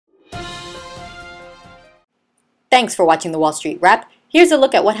Thanks for watching the Wall Street Wrap. Here's a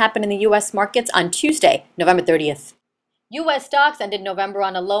look at what happened in the U.S. markets on Tuesday, November 30th. U.S. stocks ended November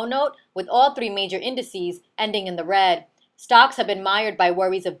on a low note, with all three major indices ending in the red. Stocks have been mired by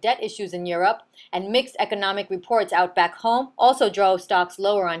worries of debt issues in Europe, and mixed economic reports out back home also drove stocks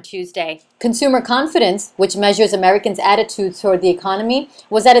lower on Tuesday. Consumer confidence, which measures Americans' attitudes toward the economy,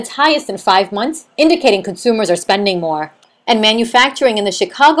 was at its highest in 5 months, indicating consumers are spending more. And manufacturing in the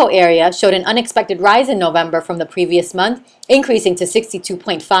Chicago area showed an unexpected rise in November from the previous month, increasing to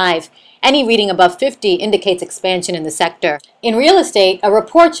 62.5. Any reading above 50 indicates expansion in the sector. In real estate, a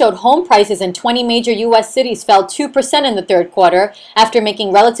report showed home prices in 20 major U.S. cities fell 2% in the third quarter after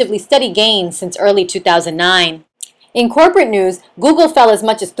making relatively steady gains since early 2009. In corporate news, Google fell as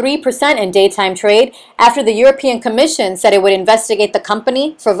much as 3% in daytime trade after the European Commission said it would investigate the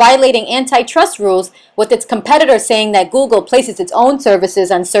company for violating antitrust rules, with its competitor saying that Google places its own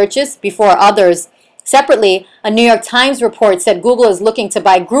services on searches before others. Separately, a New York Times report said Google is looking to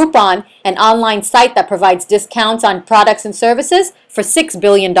buy Groupon, an online site that provides discounts on products and services, for $6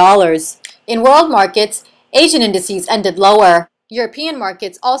 billion. In world markets, Asian indices ended lower. European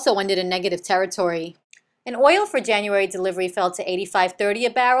markets also ended in negative territory. And oil for January delivery fell to $85.30 a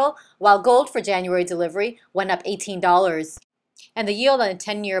barrel, while gold for January delivery went up $18. And the yield on a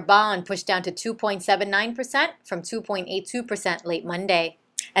 10-year bond pushed down to 2.79% from 2.82% late Monday.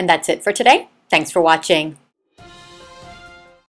 And that's it for today. Thanks for watching.